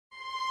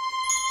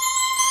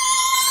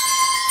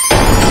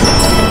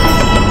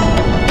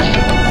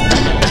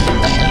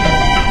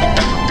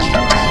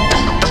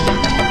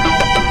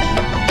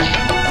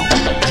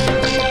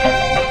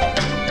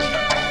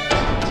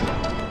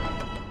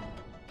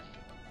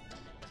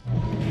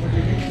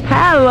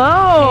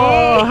Hello.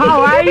 Hey. How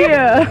are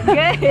you?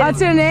 Good.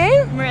 What's your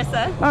name?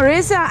 Marissa.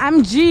 Marissa,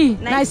 I'm G.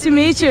 Nice to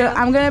meet you.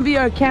 I'm gonna be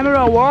your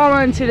camera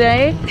woman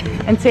today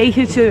and take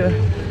you to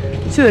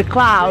the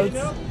clouds.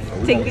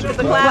 Take me to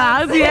the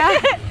clouds. Yeah.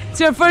 It's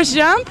your first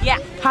jump? Yeah.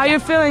 How you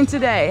feeling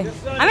today?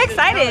 I'm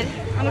excited.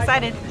 I'm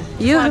excited.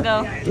 You wanna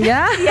go.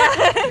 Yeah?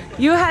 Yeah.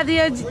 You had the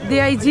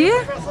idea?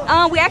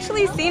 We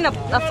actually seen a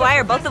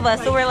flyer, both of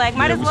us, so we're like,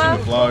 might as well.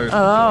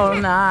 Oh,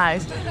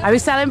 nice. Are you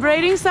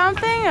celebrating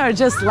something or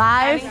just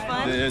live? Having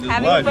fun. Yeah, just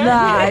Having live. fun.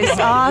 Nice,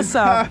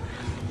 awesome.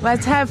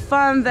 Let's have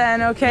fun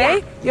then, okay?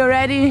 Yeah. You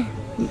ready,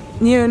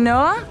 new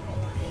Noah?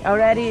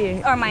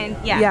 Already? Or mine,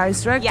 yeah. Yeah,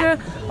 instructor.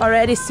 Yeah.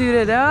 Already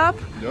suited up,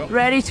 Yep.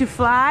 ready to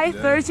fly.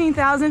 Yeah.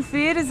 13,000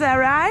 feet, is that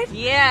right?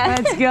 Yeah.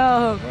 Let's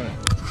go.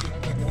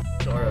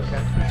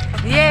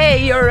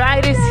 Yay, your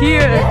ride is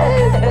here.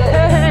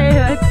 Hey,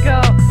 let's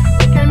go.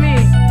 Look at me.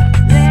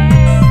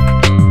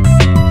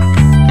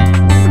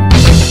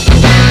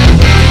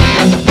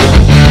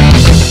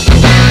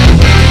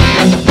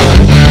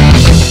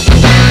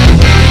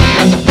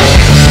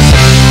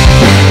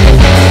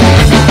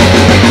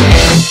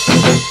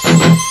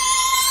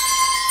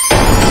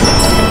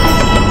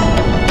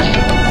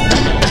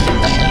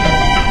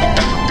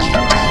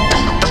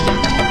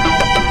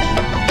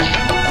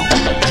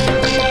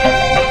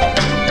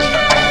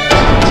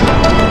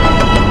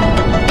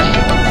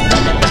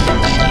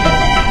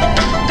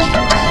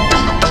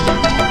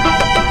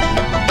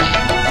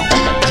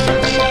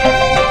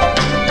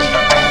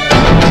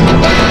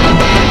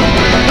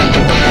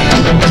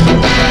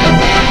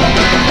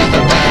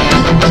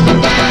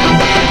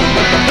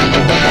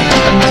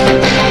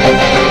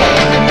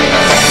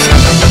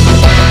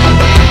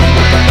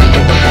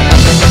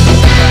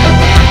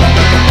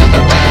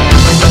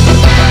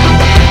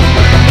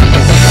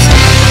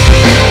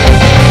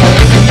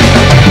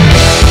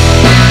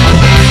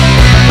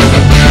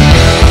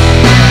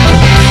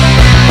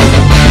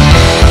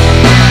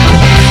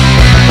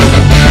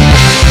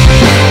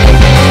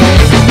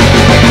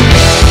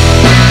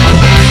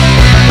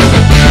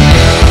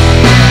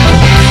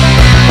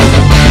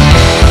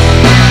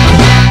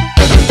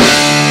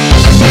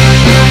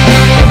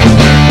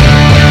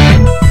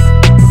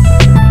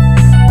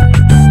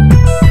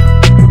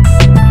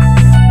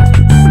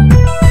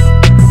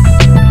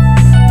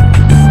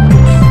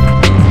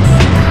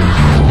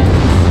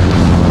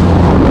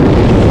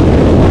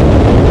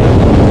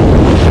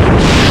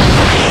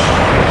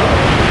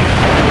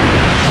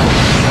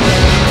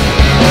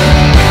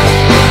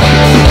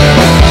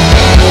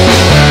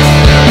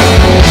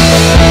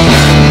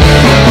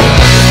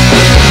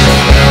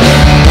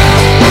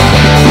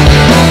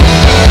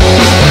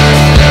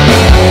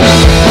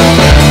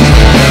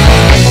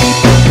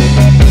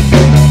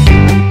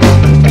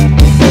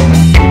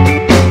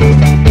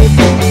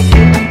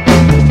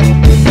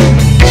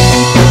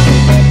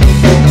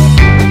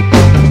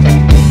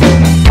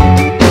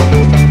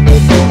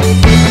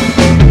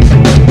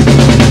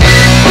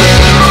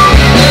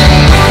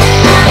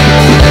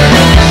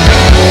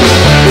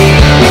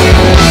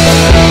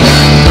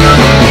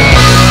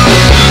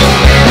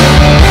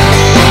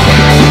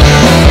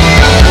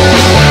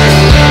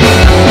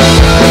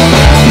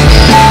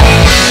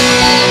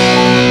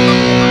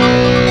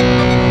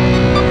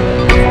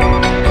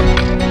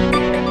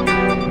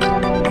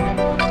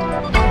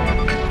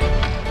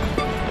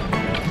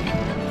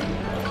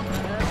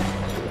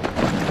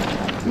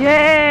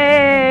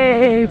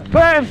 Yay!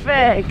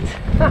 Perfect!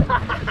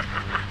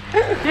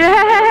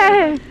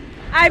 Yay!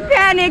 I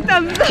panicked.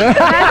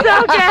 That's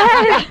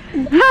okay!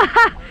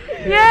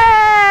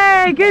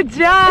 Yay! Good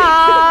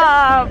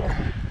job!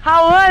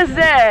 How was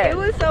it? It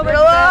was so much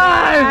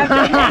fun.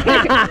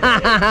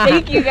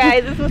 Thank you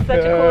guys. This was such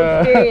a cool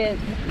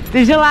experience.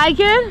 Did you like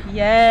it?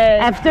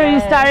 Yes. After you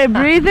started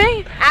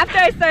breathing? After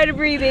I started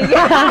breathing.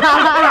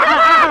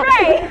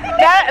 Right.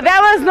 That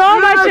was no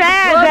much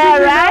air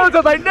there, right? I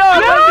was like, no,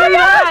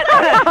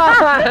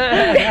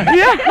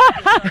 Yeah.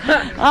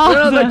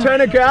 I was like trying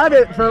to grab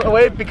it from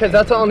away because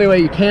that's the only way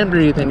you can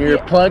breathe, and you're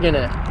plugging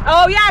it.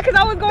 Oh yeah, because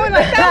I was going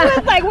like that. I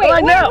was like, wait,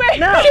 like, wait.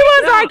 She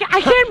was like,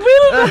 I can't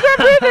breathe, I can't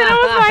breathe. And I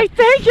was like,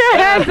 take your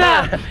hands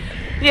up.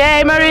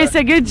 Yay,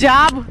 Marissa, good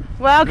job.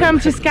 Welcome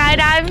to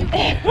skydiving.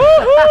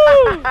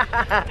 Woohoo!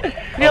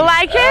 You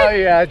like it? Oh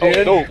yeah,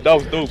 dude. That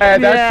was dope. Hey,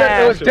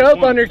 Yeah. it was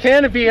dope under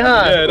canopy,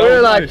 huh? Yeah, that we were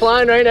was like nice.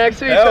 flying right next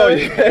to each Hell other.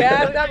 yeah.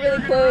 Yeah, we got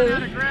really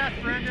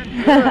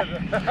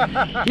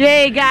close.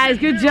 Yay, guys,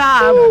 good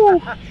job.